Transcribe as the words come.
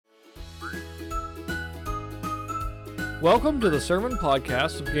Welcome to the Sermon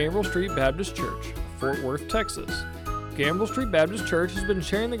Podcast of Gambriel Street Baptist Church, Fort Worth, Texas. Gambriel Street Baptist Church has been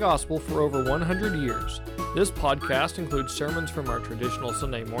sharing the gospel for over 100 years. This podcast includes sermons from our traditional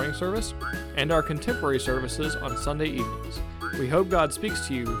Sunday morning service and our contemporary services on Sunday evenings. We hope God speaks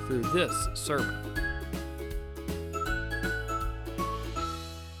to you through this sermon.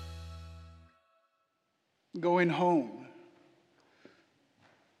 Going home.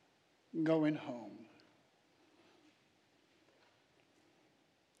 Going home.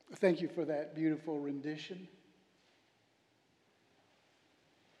 Thank you for that beautiful rendition.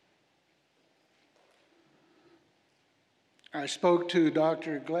 I spoke to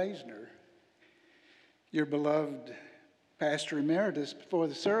Dr. Glazner, your beloved pastor emeritus, before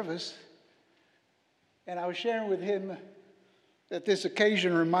the service, and I was sharing with him that this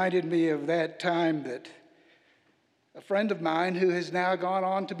occasion reminded me of that time that a friend of mine who has now gone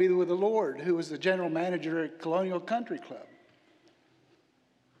on to be with the Lord, who was the general manager at Colonial Country Club.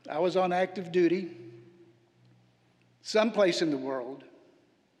 I was on active duty, someplace in the world,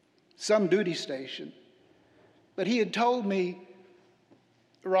 some duty station. But he had told me,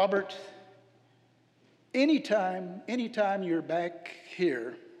 Robert, anytime you're back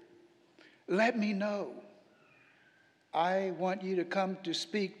here, let me know. I want you to come to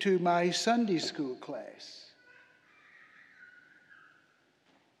speak to my Sunday school class.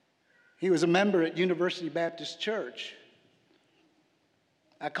 He was a member at University Baptist Church.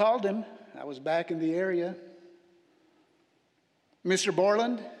 I called him. I was back in the area. Mr.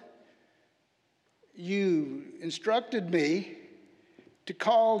 Borland, you instructed me to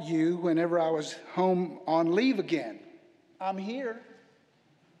call you whenever I was home on leave again. I'm here.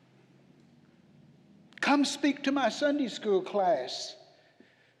 Come speak to my Sunday school class.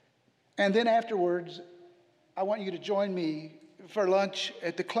 And then afterwards, I want you to join me for lunch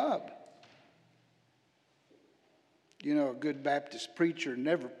at the club. You know, a good Baptist preacher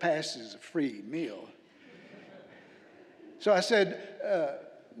never passes a free meal. So I said,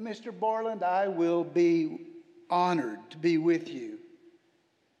 Mr. Borland, I will be honored to be with you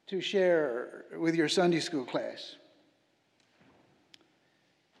to share with your Sunday school class.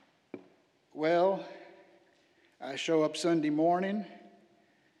 Well, I show up Sunday morning,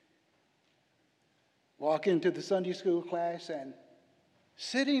 walk into the Sunday school class, and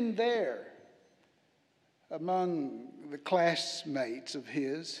sitting there among the classmates of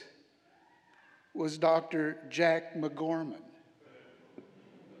his was Dr. Jack McGorman.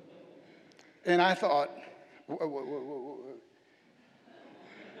 And I thought,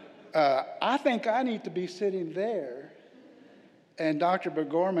 I think I need to be sitting there, and Dr.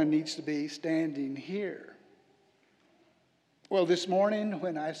 McGorman needs to be standing here. Well, this morning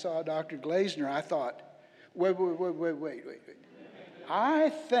when I saw Dr. Glazner, I thought, wait. I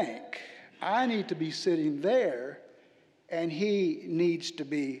think I need to be sitting there, and he needs to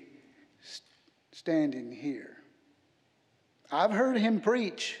be standing here. I've heard him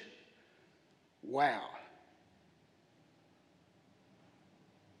preach. Wow.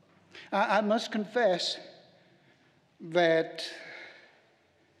 I must confess that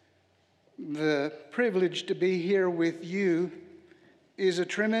the privilege to be here with you is a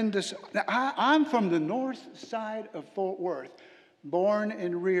tremendous... Now, I'm from the north side of Fort Worth, born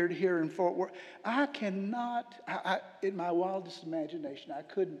and reared here in Fort Worth. I cannot, in my wildest imagination, I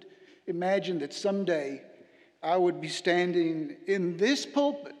couldn't imagine that someday I would be standing in this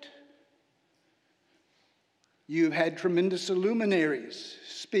pulpit. You've had tremendous luminaries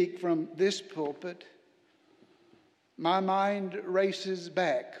speak from this pulpit. My mind races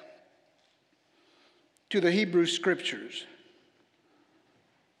back to the Hebrew Scriptures.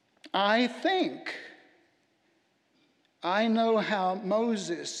 I think I know how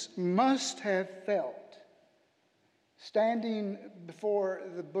Moses must have felt standing before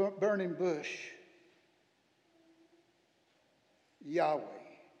the burning bush. Yahweh,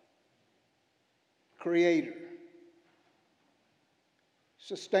 Creator,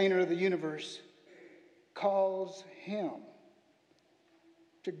 Sustainer of the universe, calls him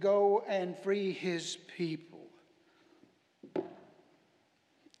to go and free his people.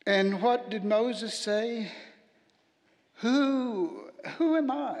 And what did Moses say? Who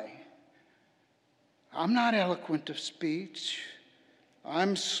am I? I'm not eloquent of speech.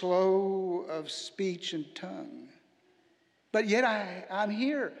 I'm slow of speech and tongue. But yet I'm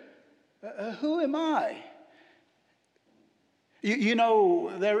here. Who am I? You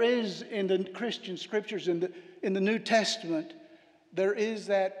know, there is in the Christian scriptures, in the New Testament, there is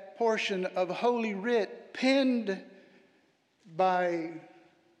that portion of Holy Writ penned by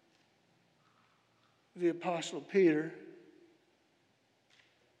the Apostle Peter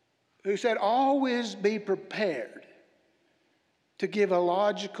who said, always be prepared to give a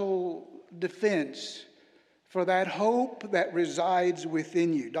logical defense for that hope that resides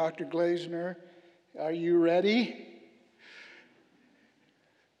within you. Dr. Glazner, are you ready?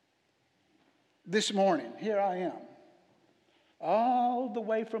 This morning, here I am, all the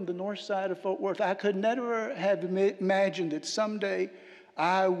way from the north side of Fort Worth. I could never have imagined that someday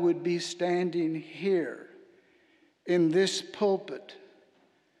I would be standing here in this pulpit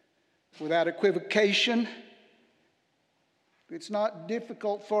without equivocation. It's not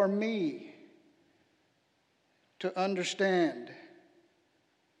difficult for me to understand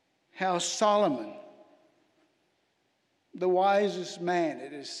how Solomon, the wisest man,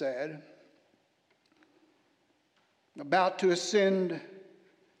 it is said, about to ascend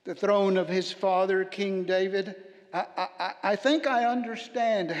the throne of his father, King David, I think I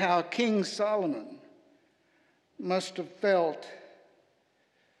understand how King Solomon must have felt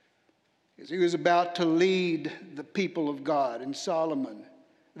as he was about to lead the people of God. And Solomon,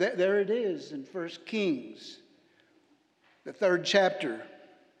 there it is in 1 Kings, the 3rd chapter,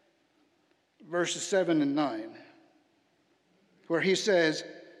 verses 7 and 9, where he says,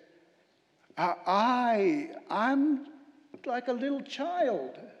 I'm like a little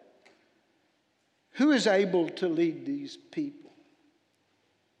child. Who is able to lead these people?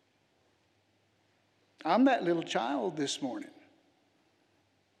 I'm that little child this morning.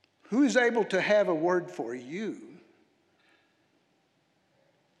 Who is able to have a word for you?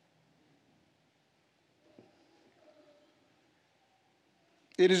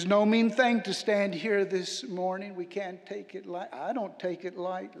 It is no mean thing to stand here this morning. We can't take it lightly. I don't take it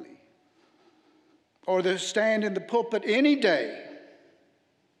lightly. Or to stand in the pulpit any day.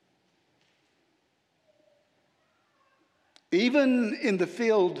 Even in the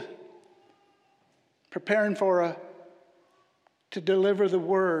field, preparing to deliver the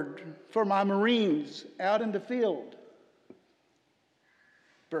word for my Marines out in the field,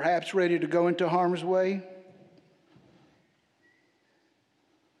 perhaps ready to go into harm's way.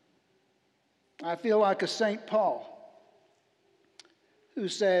 I feel like a St. Paul who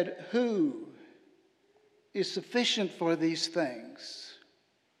said, who is sufficient for these things?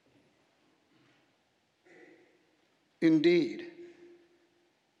 Indeed,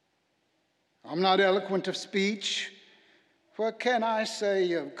 I'm not eloquent of speech. What can I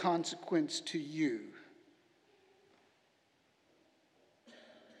say of consequence to you?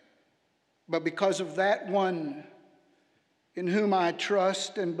 But because of that one in whom I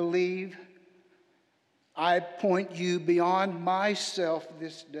trust and believe, I point you beyond myself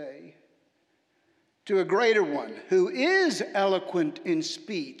this day to a greater one who is eloquent in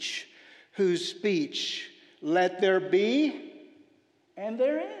speech, whose speech, let there be, and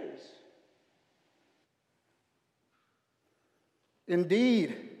there is.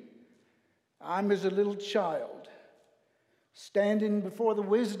 Indeed, I'm as a little child, standing before the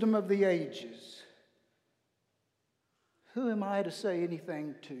wisdom of the ages. Who am I to say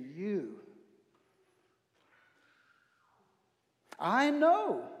anything to you? I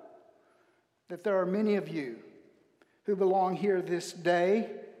know that there are many of you who belong here this day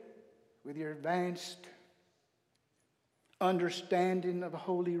with your advanced understanding of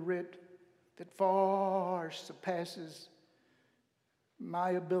Holy Writ that far surpasses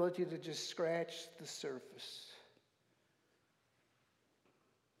my ability to just scratch the surface.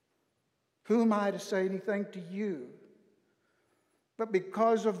 Who am I to say anything to you? But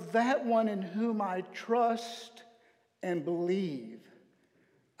because of that one in whom I trust and believe,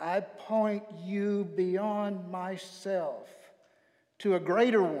 I point you beyond myself to a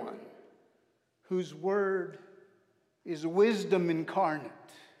greater one whose word is wisdom incarnate.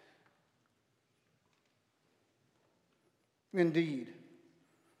 Indeed,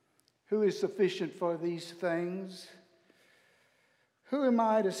 who is sufficient for these things? Who am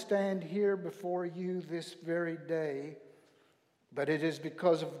I to stand here before you this very day? But it is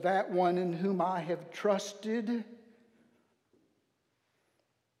because of that one in whom I have trusted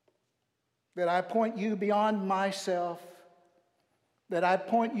that I point you beyond myself, that I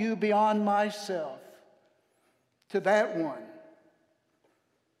point you beyond myself to that one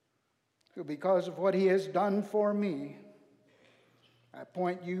who, because of what he has done for me, I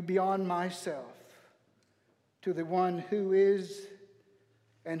point you beyond myself to the one who is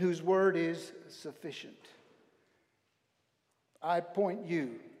and whose word is sufficient. I point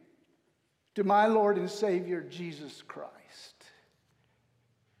you to my Lord and Savior, Jesus Christ.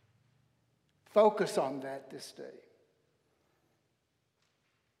 Focus on that this day.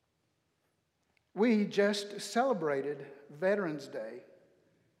 We just celebrated Veterans Day.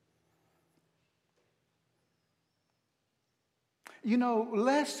 You know,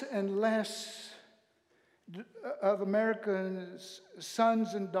 less and less of Americans'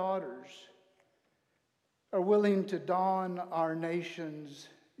 sons and daughters are willing to don our nation's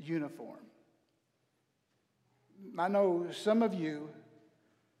uniform. I know some of you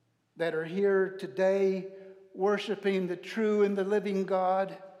that are here today worshiping the true and the living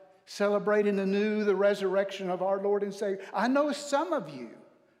God, celebrating anew the resurrection of our Lord and Savior. I know some of you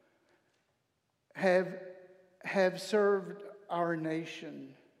have served our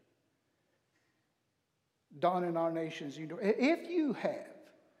nation, donning our nation's uniform. If you have,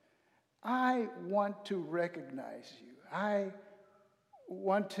 I want to recognize you. I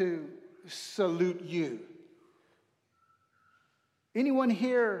want to salute you. Anyone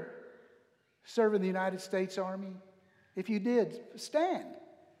here serve in the United States Army? If you did, stand.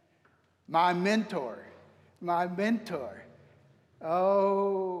 My mentor.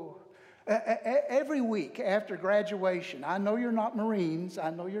 Oh, every week after graduation, I know you're not Marines,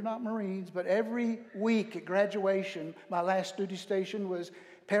 but every week at graduation, my last duty station was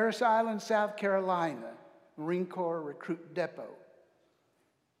Parris Island, South Carolina, Marine Corps Recruit Depot.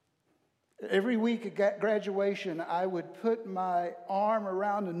 Every week at graduation, I would put my arm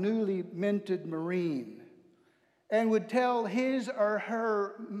around a newly minted Marine and would tell his or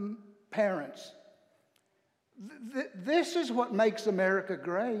her parents, this is what makes America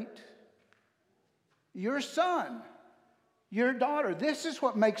great. Your son, your daughter, this is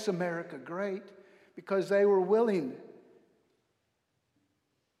what makes America great, because they were willing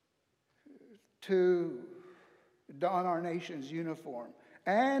to don our nation's uniform.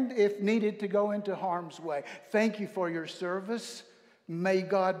 And if needed, to go into harm's way. Thank you for your service. May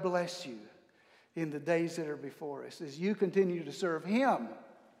God bless you in the days that are before us as you continue to serve Him.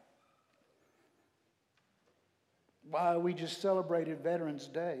 While we just celebrated Veterans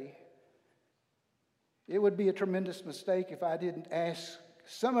Day, it would be a tremendous mistake if I didn't ask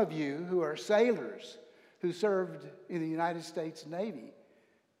some of you who are sailors who served in the United States Navy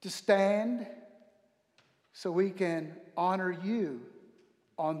to stand so we can honor you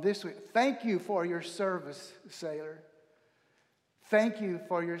on this week. Thank you for your service, sailor. Thank you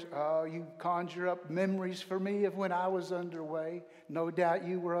for your, you conjure up memories for me of when I was underway. No doubt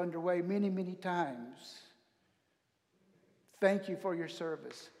you were underway many, many times. Thank you for your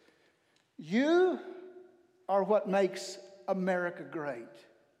service. You are what makes America great.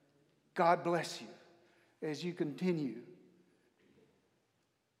 God bless you as you continue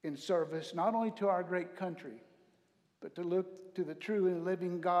in service, not only to our great country, but to look to the true and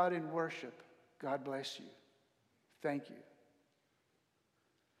living God in worship. God bless you. Thank you.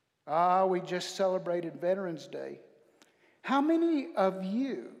 We just celebrated Veterans Day. How many of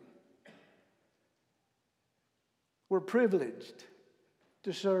you were privileged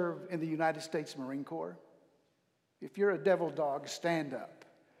to serve in the United States Marine Corps? If you're a devil dog, stand up.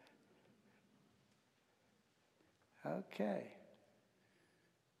 Okay.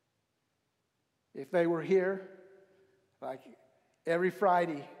 If they were here, like every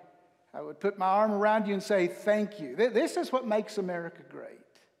Friday, I would put my arm around you and say, thank you. This is what makes America great.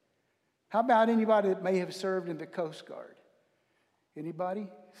 How about anybody that may have served in the Coast Guard? Anybody?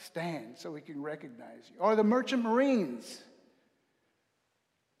 Stand so we can recognize you. Or the Merchant Marines.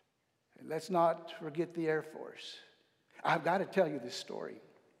 And let's not forget the Air Force. I've got to tell you this story.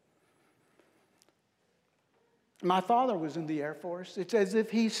 My father was in the Air Force. It's as if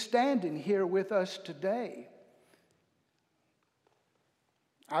he's standing here with us today.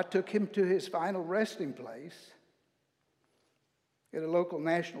 I took him to his final resting place at a local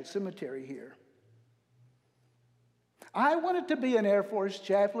national cemetery here. I wanted to be an Air Force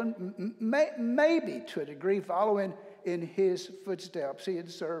chaplain, maybe to a degree following in his footsteps. He had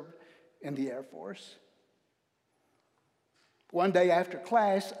served in the Air Force. One day after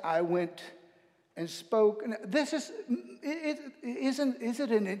class, I went and spoke. This isn't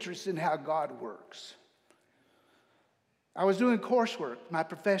it an interest in how God works? I was doing coursework. My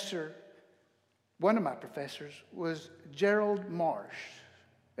professor, one of my professors, was Gerald Marsh.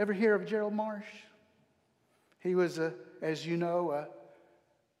 Ever hear of Gerald Marsh? He was, as you know,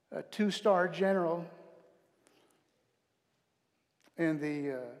 a two-star general in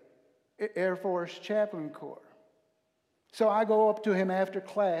the Air Force Chaplain Corps. So I go up to him after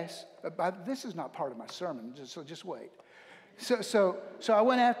class. This is not part of my sermon, so just wait. So I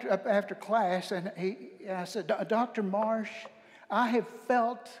went after class, and I said, Dr. Marsh, I have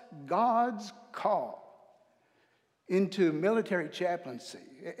felt God's call into military chaplaincy,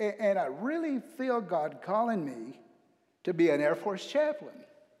 and I really feel God calling me to be an Air Force chaplain.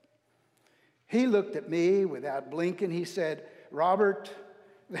 He looked at me without blinking. He said, Robert,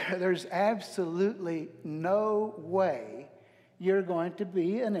 there's absolutely no way you're going to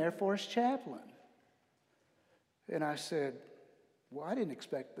be an Air Force chaplain. And I said, well, I didn't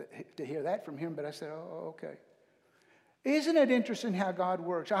expect to hear that from him, but I said, oh, okay. Isn't it interesting how God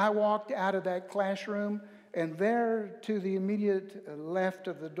works? I walked out of that classroom, and there to the immediate left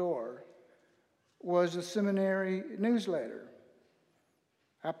of the door was a seminary newsletter.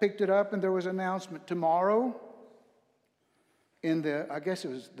 I picked it up, and there was an announcement tomorrow in I guess it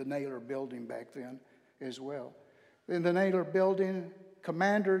was the Naylor building back then as well. In the Naylor building,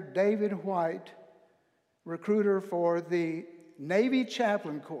 Commander David White, recruiter for the Navy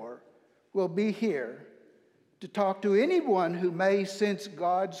Chaplain Corps, will be here to talk to anyone who may sense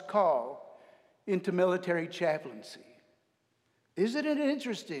God's call into military chaplaincy. Isn't it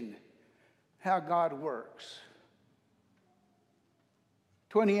interesting how God works?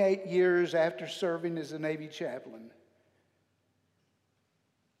 28 years after serving as a Navy chaplain,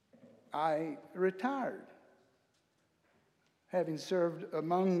 I retired, having served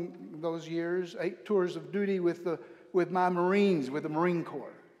among those years 8 tours of duty with my Marines, with the Marine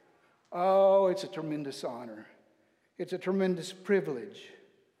Corps. Oh, it's a tremendous honor. It's a tremendous privilege.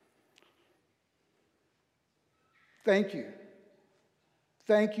 Thank you.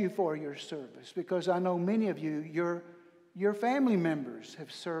 Thank you for your service, because I know many of you, your family members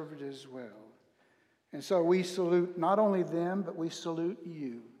have served as well. And so we salute not only them, but we salute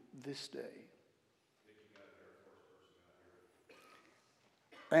you this day.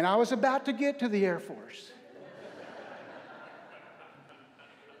 And I was about to get to the Air Force.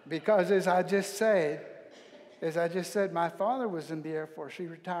 Because as I just said, my father was in the Air Force. He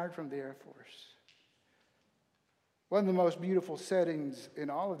retired from the Air Force. One of the most beautiful settings in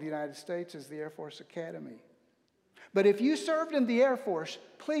all of the United States is the Air Force Academy. But if you served in the Air Force,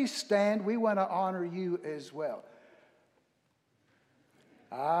 please stand. We want to honor you as well.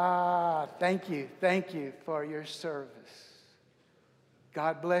 Thank you. Thank you for your service.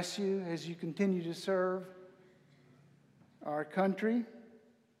 God bless you as you continue to serve our country,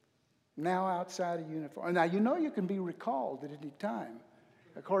 now outside of uniform. Now, you know you can be recalled at any time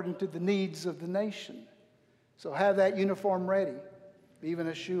according to the needs of the nation. So have that uniform ready. Even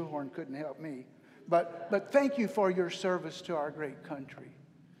a shoehorn couldn't help me. But thank you for your service to our great country.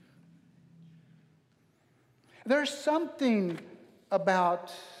 There's something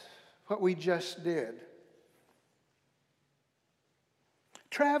about what we just did.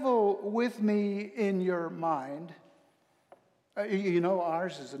 Travel with me in your mind. You know,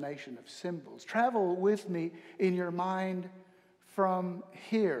 ours is a nation of symbols. Travel with me in your mind from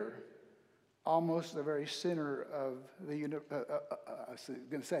here, almost the very center of the universe,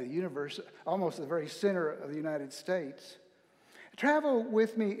 almost the very center of the United States. Travel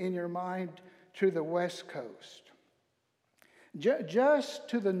with me in your mind to the West Coast. Just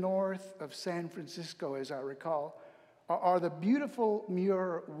to the north of San Francisco, as I recall, are the beautiful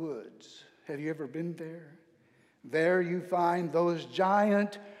Muir Woods. Have you ever been there? There you find those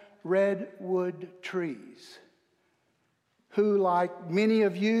giant redwood trees who, like many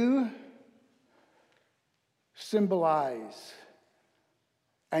of you, symbolize,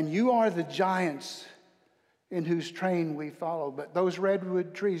 and you are the giants in whose train we follow. But those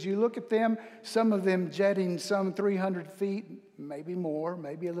redwood trees, you look at them, some of them jetting some 300 feet, maybe more,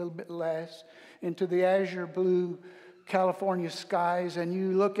 maybe a little bit less, into the azure blue California skies, and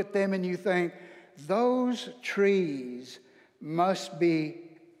you look at them and you think, those trees must be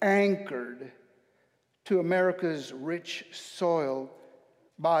anchored to America's rich soil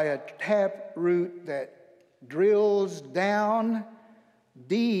by a taproot that drills down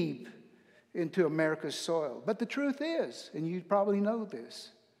deep into America's soil. But the truth is, and you probably know this,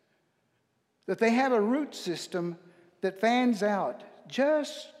 that they have a root system that fans out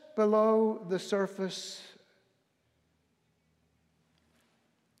just below the surface.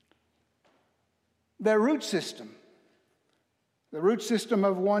 Their root system, the root system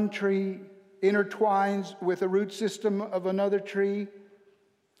of one tree intertwines with the root system of another tree.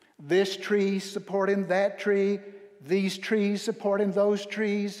 This tree supporting that tree, these trees supporting those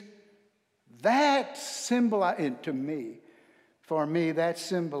trees. That symbolizes, to me, for me, that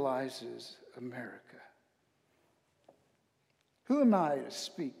symbolizes America. Who am I to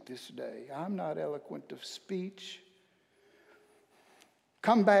speak this day? I'm not eloquent of speech.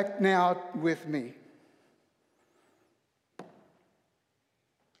 Come back now with me.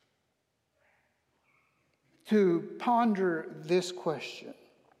 To ponder this question.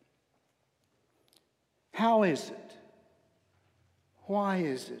 How is it? Why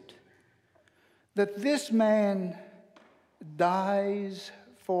is it that this man dies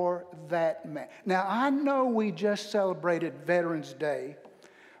for that man? Now, I know we just celebrated Veterans Day,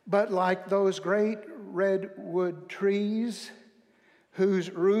 but like those great redwood trees,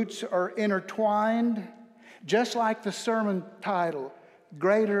 whose roots are intertwined, just like the sermon title,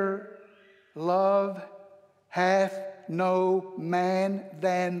 Greater Love Hath No Man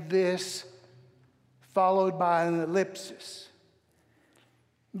Than This, followed by an ellipsis.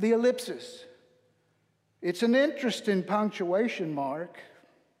 The ellipsis. It's an interesting punctuation mark.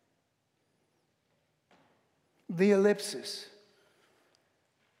 The ellipsis.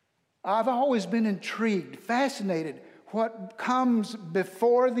 I've always been intrigued, fascinated, what comes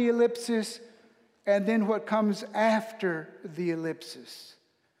before the ellipsis and then what comes after the ellipsis.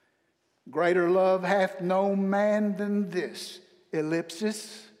 Greater love hath no man than this,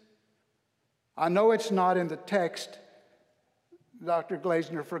 ellipsis. I know it's not in the text. Dr.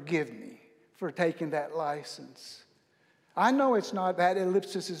 Glazner, forgive me for taking that license. I know it's not, that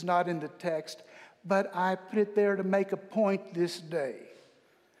ellipsis is not in the text, but I put it there to make a point this day.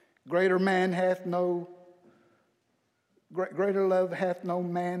 Greater love hath no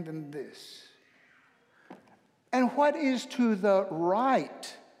man than this. And what is to the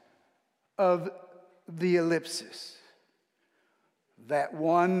right of the ellipsis? That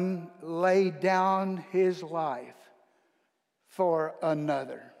one laid down his life for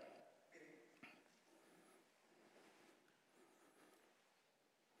another.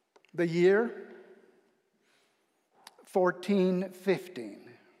 The year 1415.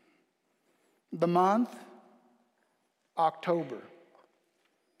 The month October.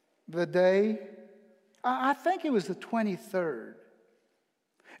 The day, I think it was the 23rd.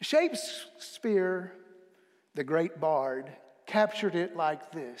 Shakespeare, the great bard, captured it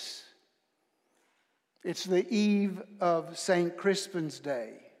like this. It's the eve of St. Crispin's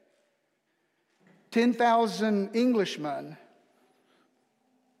Day. 10,000 Englishmen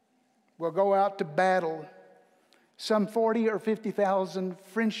will go out to battle some 40 or 50,000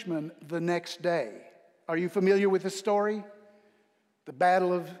 Frenchmen the next day. Are you familiar with the story? The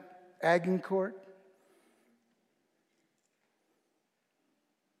Battle of Agincourt?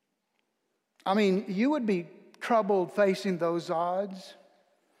 I mean, you would be troubled facing those odds.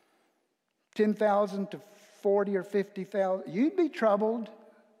 10,000 to 40 or 50,000. You'd be troubled.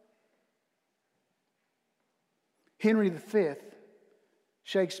 Henry V,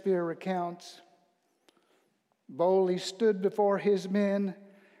 Shakespeare recounts, boldly stood before his men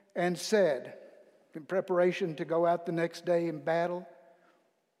and said, in preparation to go out the next day in battle.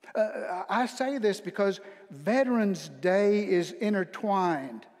 I say this because Veterans Day is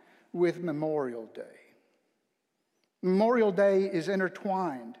intertwined with Memorial Day. Memorial Day is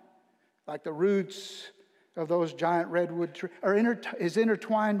intertwined, like the roots of those giant redwood trees, is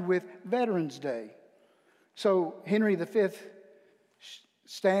intertwined with Veterans Day. So Henry V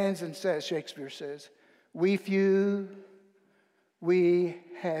stands and says, Shakespeare says, "We few, we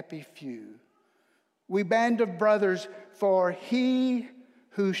happy few. We band of brothers, for he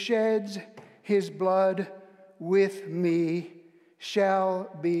who sheds his blood with me shall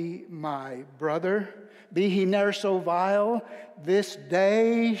be my brother. Be he ne'er so vile, this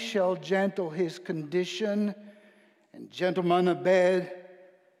day shall gentle his condition, and gentlemen abed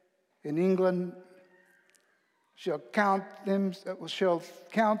in England shall count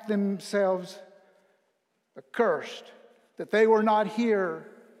themselves accursed that they were not here,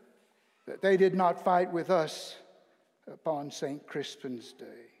 that they did not fight with us upon St. Crispin's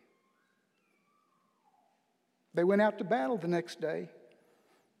Day." They went out to battle the next day,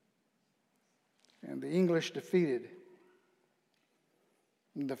 and the English defeated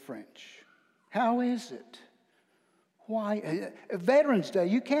the French. How is it? Why? Veterans Day,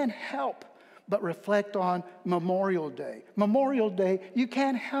 you can't help but reflect on Memorial Day. Memorial Day, you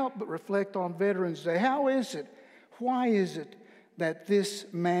can't help but reflect on Veterans Day. How is it? Why is it that this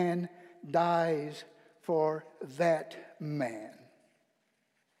man dies for that man?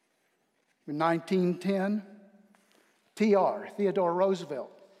 In 1910, Theodore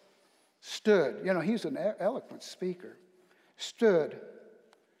Roosevelt, stood, he's an eloquent speaker, stood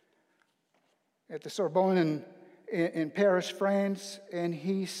at the Sorbonne in Paris, France, and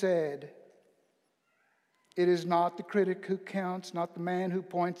he said, "It is not the critic who counts, not the man who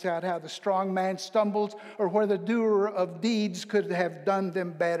points out how the strong man stumbles or where the doer of deeds could have done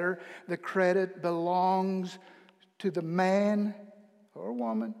them better. The credit belongs to the man or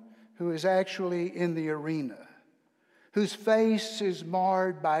woman who is actually in the arena, whose face is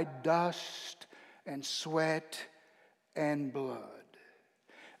marred by dust and sweat and blood."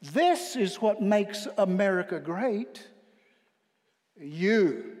 This is what makes America great.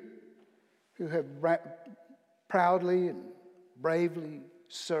 You who have proudly and bravely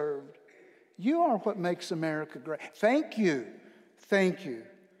served, you are what makes America great. Thank you, thank you,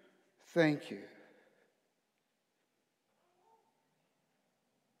 thank you.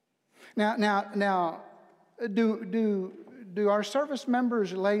 Now, do our service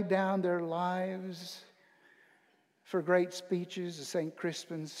members lay down their lives for great speeches, the St.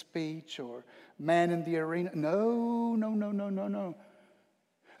 Crispin's speech or Man in the Arena? No.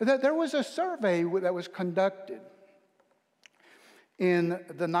 There was a survey that was conducted in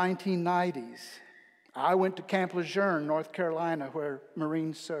the 1990s. I went to Camp Lejeune, North Carolina, where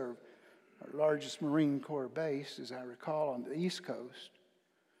Marines serve, our largest Marine Corps base, as I recall, on the East Coast.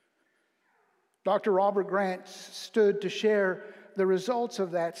 Dr. Robert Grant stood to share the results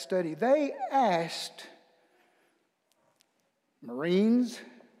of that study. They asked Marines,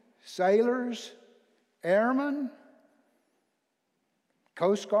 sailors, airmen,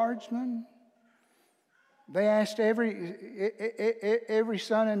 Coast Guardsmen. They asked every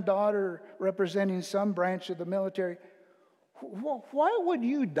son and daughter representing some branch of the military, what would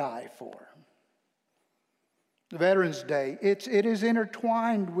you die for? Veterans Day, it is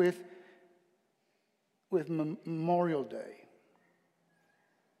intertwined with Memorial Day.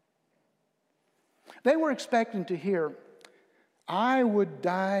 They were expecting to hear, I would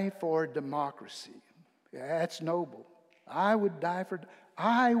die for democracy. Yeah, that's noble. I would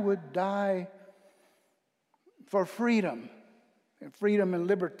die for freedom and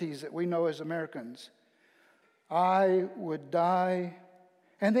liberties that we know as Americans. I would die,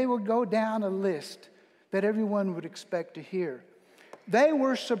 and they would go down a list that everyone would expect to hear. They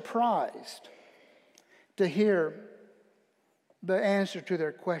were surprised to hear the answer to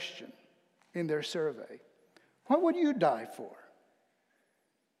their question in their survey. What would you die for?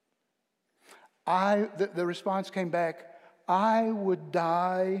 The response came back, I would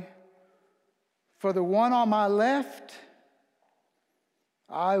die for the one on my left.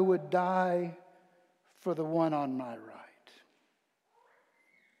 I would die for the one on my right.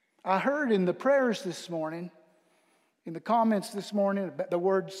 I heard in the prayers this morning, in the comments this morning, the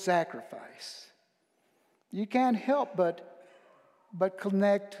word sacrifice. You can't help but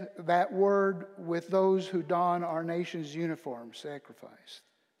connect that word with those who don our nation's uniform, sacrifice.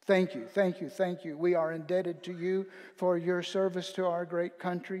 Thank you. We are indebted to you for your service to our great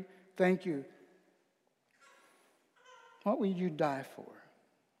country. Thank you. What will you die for?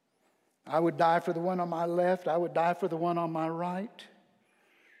 I would die for the one on my left. I would die for the one on my right.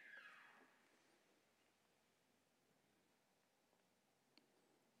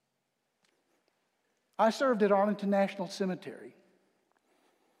 I served at Arlington National Cemetery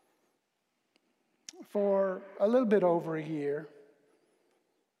for a little bit over a year,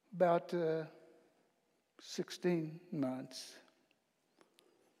 about 16 months.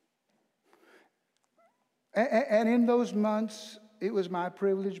 And in those months, it was my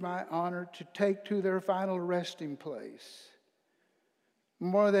privilege, my honor, to take to their final resting place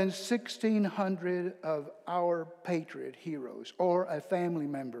more than 1,600 of our patriot heroes or a family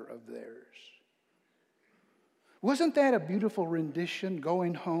member of theirs. Wasn't that a beautiful rendition,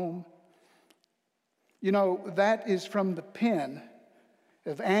 Going Home? You know, that is from the pen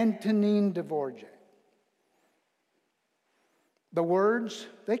of Antonin Dvorak. The words,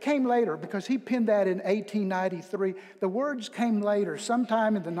 they came later because he penned that in 1893. The words came later,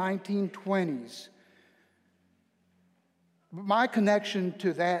 sometime in the 1920s. My connection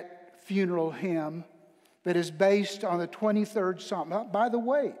to that funeral hymn that is based on the 23rd Psalm. By the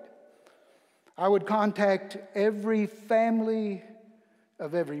way, I would contact every family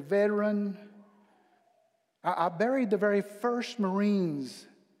of every veteran. I buried the very first Marines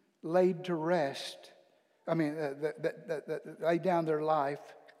laid to rest. That laid down their life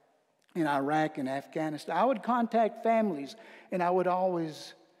in Iraq and Afghanistan. I would contact families, and I would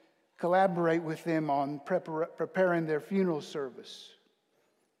always collaborate with them on preparing their funeral service.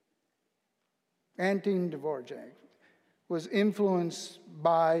 Antonin Dvorak was influenced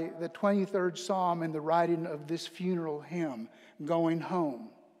by the 23rd Psalm in the writing of this funeral hymn, Going Home.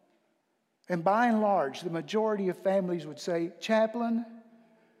 And by and large, the majority of families would say, Chaplain,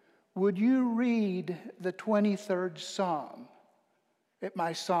 would you read the 23rd Psalm at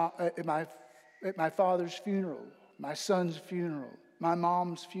my father's funeral, my son's funeral, my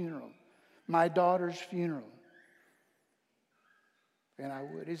mom's funeral, my daughter's funeral? And I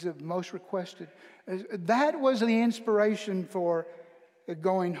would. It's the most requested. That was the inspiration for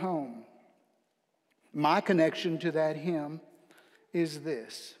Going Home. My connection to that hymn is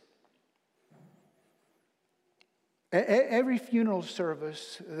this. Every funeral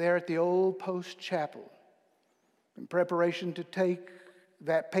service there at the old Post Chapel, in preparation to take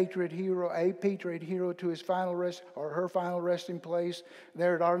that patriot hero to his final rest or her final resting place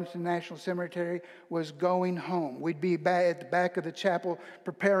there at Arlington National Cemetery, was going home. We'd be at the back of the chapel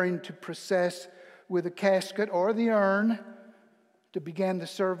preparing to process with the casket or the urn to begin the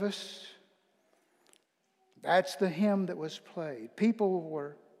service. That's the hymn that was played. People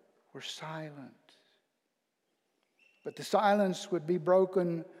were silent. But the silence would be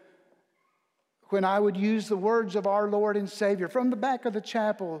broken when I would use the words of our Lord and Savior. From the back of the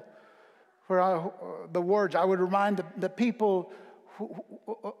chapel, the words, I would remind the people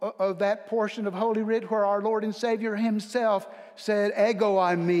of that portion of Holy Writ where our Lord and Savior himself said, Ego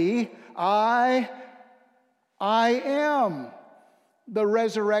eimi, I am the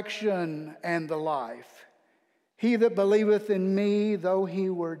resurrection and the life. He that believeth in me, though he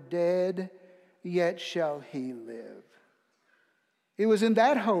were dead, yet shall he live. It was in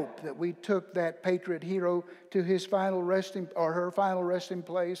that hope that we took that patriot hero to his final resting, or her final resting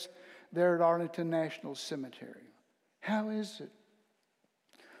place there at Arlington National Cemetery. How is it?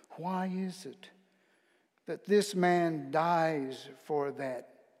 Why is it that this man dies for that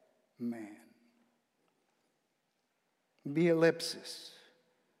man? Ellipsis.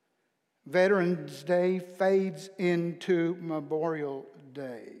 Veterans Day fades into Memorial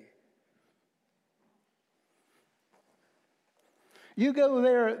Day. You go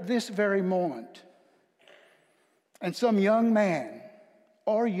there this very moment, and some young man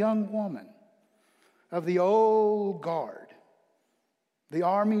or young woman of the old guard, the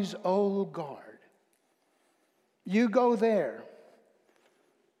Army's old guard, you go there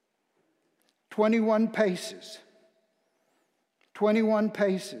 21 paces,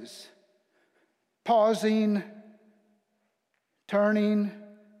 pausing, turning,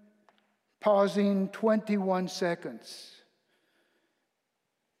 pausing 21 seconds.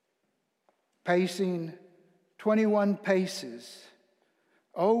 Pacing 21 paces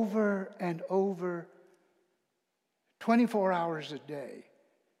over and over 24 hours a day,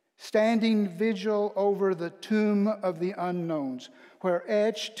 standing vigil over the tomb of the unknowns, where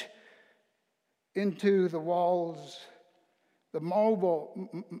etched into the walls, the marble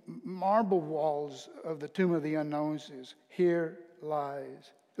walls of the tomb of the unknowns is, here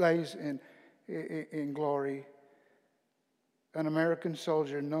lays in glory an American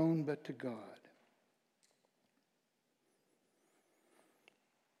soldier known but to God.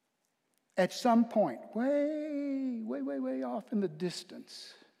 At some point, way off in the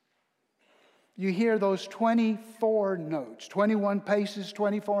distance, you hear those 24 notes, 21 paces,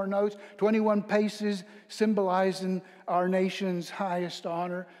 24 notes, 21 paces symbolizing our nation's highest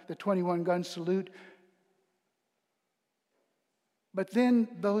honor, the 21-gun salute. But then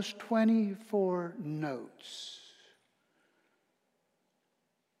those 24 notes,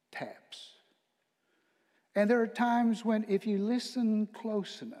 taps. And there are times when, if you listen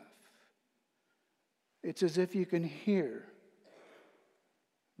close enough, it's as if you can hear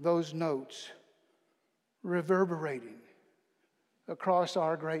those notes reverberating across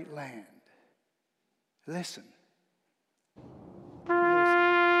our great land. Listen.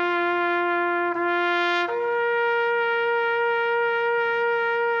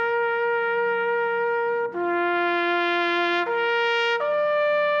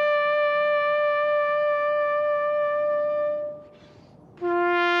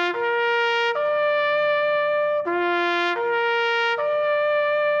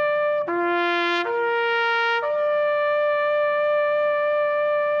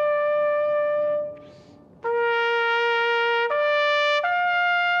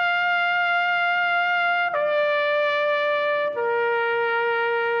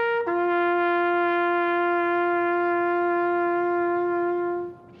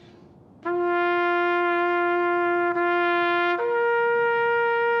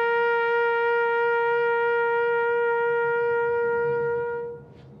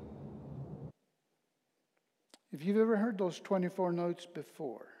 If you've ever heard those 24 notes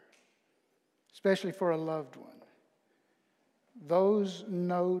before, especially for a loved one, those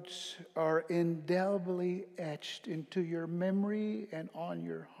notes are indelibly etched into your memory and on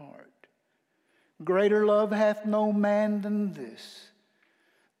your heart. Greater love hath no man than this,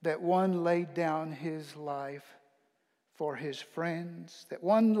 that one laid down his life for his friends, that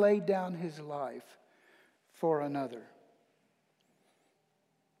one laid down his life for another.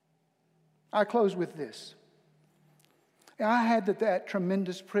 I close with this. I had that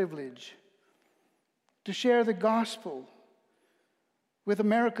tremendous privilege to share the gospel with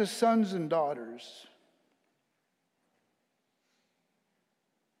America's sons and daughters.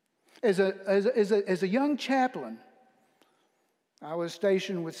 As a young chaplain, I was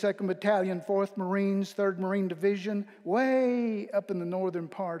stationed with 2nd Battalion, 4th Marines, 3rd Marine Division, way up in the northern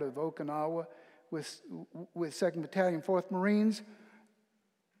part of Okinawa with 2nd Battalion, 4th Marines.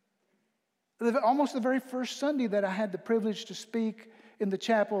 Almost the very first Sunday that I had the privilege to speak in the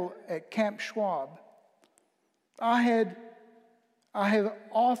chapel at Camp Schwab, I had I have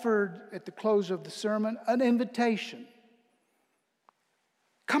offered at the close of the sermon an invitation.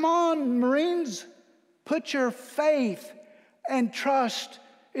 Come on, Marines, put your faith and trust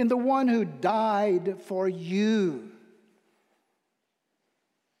in the one who died for you.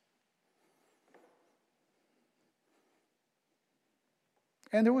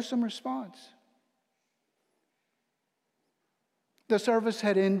 And there was some response. The service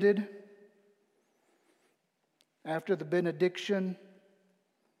had ended after the benediction.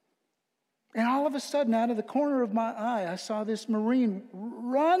 And all of a sudden, out of the corner of my eye, I saw this Marine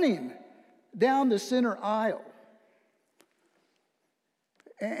running down the center aisle.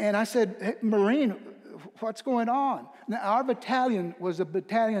 And I said, "Hey, Marine, what's going on?" Now, our battalion was a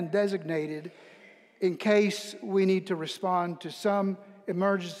battalion designated in case we need to respond to some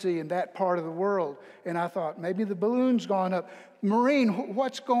emergency in that part of the world. And I thought, maybe the balloon's gone up. "Marine,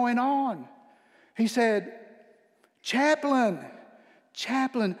 what's going on?" He said, Chaplain,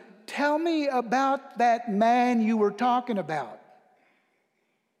 tell me about that man you were talking about."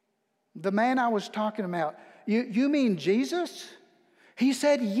 The man I was talking about. You mean Jesus? He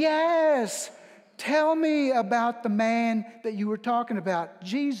said, "Yes. Tell me about the man that you were talking about,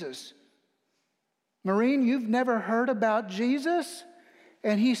 Jesus." "Marine, you've never heard about Jesus?"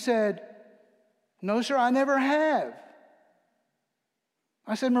 And he said, "No, sir, I never have."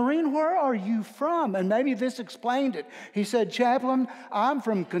 I said, "Marine, where are you from?" And maybe this explained it. He said, "Chaplain, I'm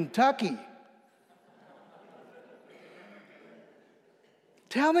from Kentucky."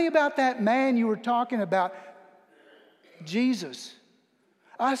 "Tell me about that man you were talking about, Jesus."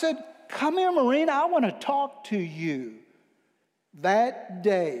 I said, "Come here, Marine, I want to talk to you." That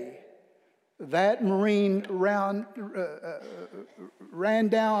day, that Marine ran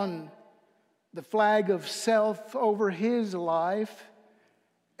down the flag of self over his life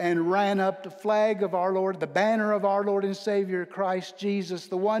and ran up the flag of our Lord, the banner of our Lord and Savior Christ Jesus,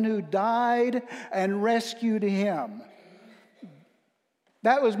 the one who died and rescued him.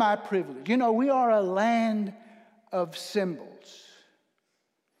 That was my privilege. You know, we are a land of symbols.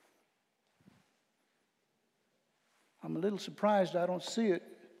 I'm a little surprised I don't see it.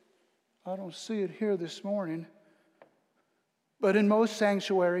 I don't see it here this morning. But in most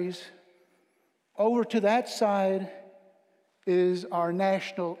sanctuaries, over to that side is our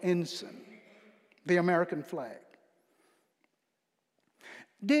national ensign, the American flag.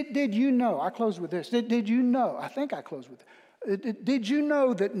 Did you know, I close with this, did you know, I think I close with this, did you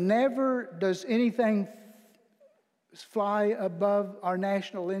know that never does anything fly above our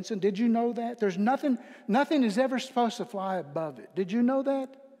national ensign? Did you know that? There's nothing is ever supposed to fly above it. Did you know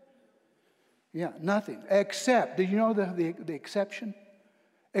that? Yeah, nothing. Except, did you know the exception?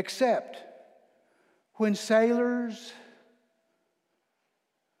 Except when sailors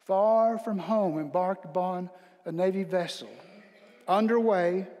far from home embarked upon a Navy vessel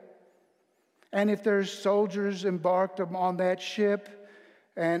underway, and if there's soldiers embarked on that ship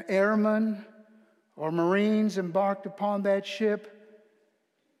and airmen or Marines embarked upon that ship,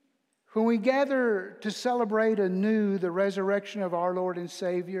 when we gather to celebrate anew the resurrection of our Lord and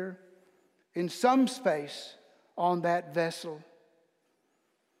Savior, in some space on that vessel,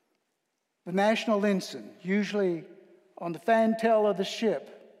 the national ensign, usually on the fantail of the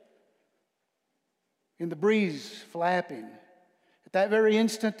ship, in the breeze flapping, at that very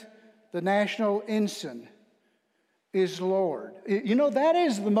instant, the national ensign is Lord. You know, that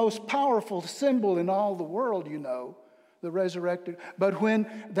is the most powerful symbol in all the world, you know, the resurrected. But when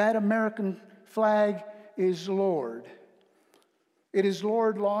that American flag is Lord, it is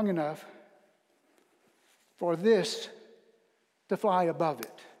Lord long enough for this to fly above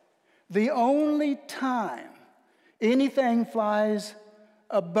it. The only time anything flies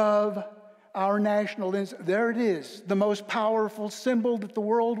above our national ensign, there it is, the most powerful symbol that the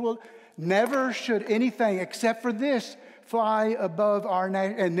world will. Never should anything except for this fly above our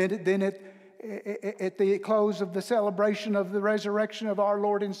national. And then at the close of the celebration of the resurrection of our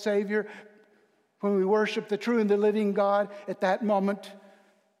Lord and Savior, when we worship the true and the living God, at that moment,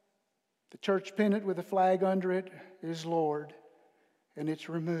 the church pennant with a flag under it is Lord, and it's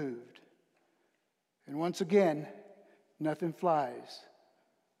removed. And once again, nothing flies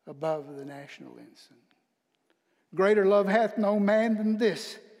above the national ensign. Greater love hath no man than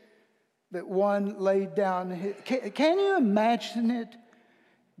this, that one laid down his. Can you imagine it?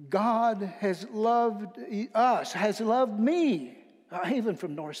 God has loved us, has loved me, even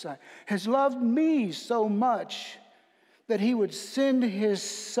from Northside, has loved me so much that he would send his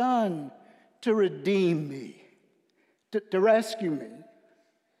son to redeem me, to rescue me.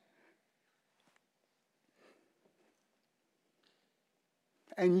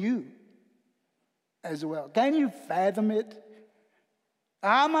 And you as well. Can you fathom it?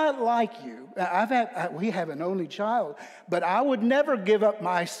 I'm not like you. We have an only child, but I would never give up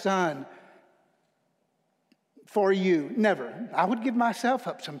my son for you. Never. I would give myself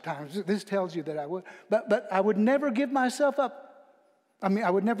up sometimes. This tells you that I would. But I would never give myself up.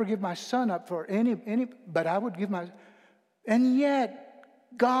 I would never give my son up for any, but I would give and yet,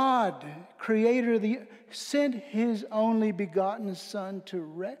 God, creator of sent his only begotten son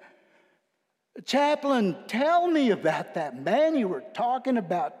to Chaplain, tell me about that man you were talking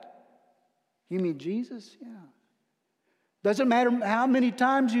about. You mean Jesus? Yeah. Doesn't matter how many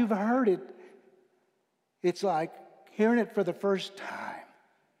times you've heard it. It's like hearing it for the first time.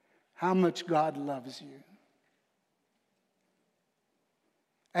 How much God loves you.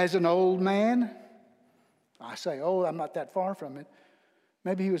 As an old man, I say, I'm not that far from it.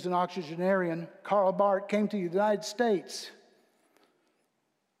 Maybe he was an octogenarian. Karl Barth came to the United States.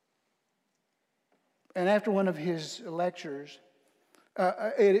 And after one of his lectures,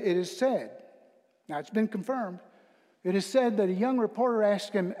 it is said, now it's been confirmed, it is said that a young reporter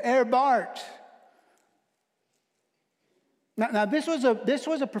asked him, Herr Barth. Now this was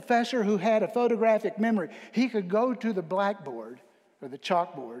a professor who had a photographic memory. He could go to the blackboard or the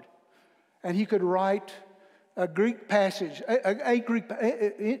chalkboard, and he could write a Greek passage,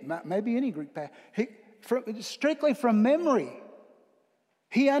 maybe any Greek passage, strictly from memory.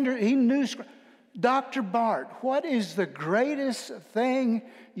 He knew. Dr. Barth, what is the greatest thing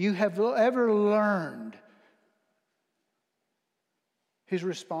you have ever learned? His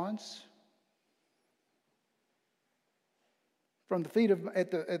response, at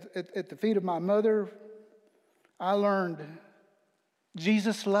the feet of my mother, I learned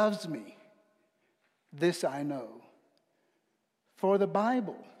Jesus loves me. This I know, for the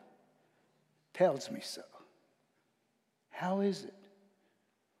Bible tells me so. How is it?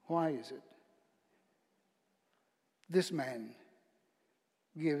 Why is it? This man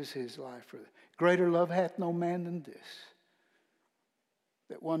gives his life for greater love hath no man than this,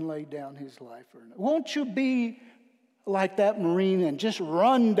 that one laid down his life for another. Won't you be like that Marine and just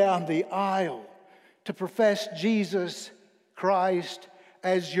run down the aisle to profess Jesus Christ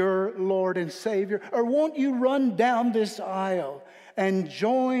as your Lord and Savior? Or won't you run down this aisle and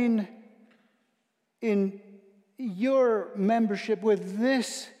join in your membership with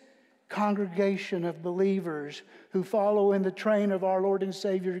this congregation of believers who follow in the train of our Lord and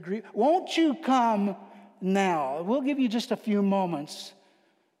Savior? Won't you come now? We'll give you just a few moments,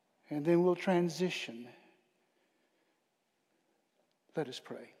 and then we'll transition. Let us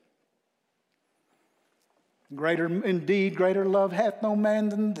pray. Greater love hath no man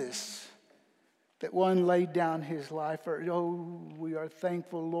than this, that one laid down his life for. Oh, we are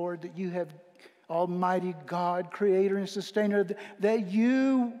thankful, Lord, that you have, Almighty God, creator and sustainer, that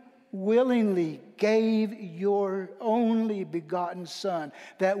you willingly gave your only begotten Son,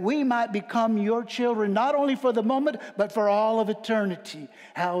 that we might become your children, not only for the moment, but for all of eternity.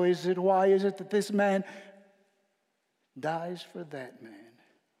 How is it, why is it that this man dies for that man?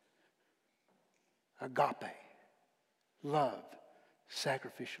 Agape, love,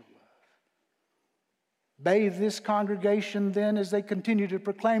 sacrificial love. Bathe this congregation then as they continue to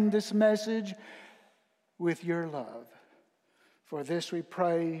proclaim this message with your love. For this we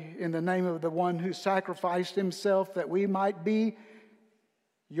pray in the name of the one who sacrificed himself that we might be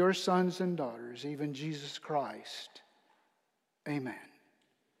your sons and daughters, even Jesus Christ. Amen.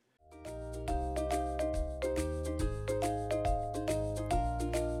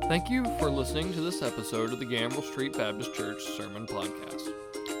 Thank you for listening to this episode of the Gambrill Street Baptist Church Sermon Podcast.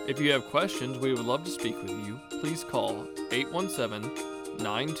 If you have questions, we would love to speak with you. Please call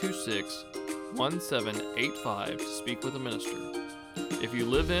 817-926-1785 to speak with a minister. If you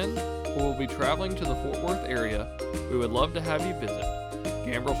live in or will be traveling to the Fort Worth area, we would love to have you visit.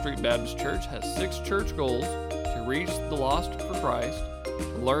 Gambrill Street Baptist Church has 6 church goals: to reach the lost for Christ,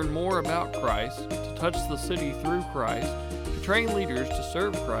 to learn more about Christ, to touch the city through Christ, to train leaders to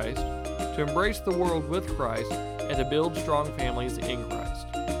serve Christ, to embrace the world with Christ, and to build strong families in Christ.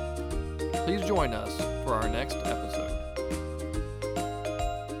 Please join us for our next episode.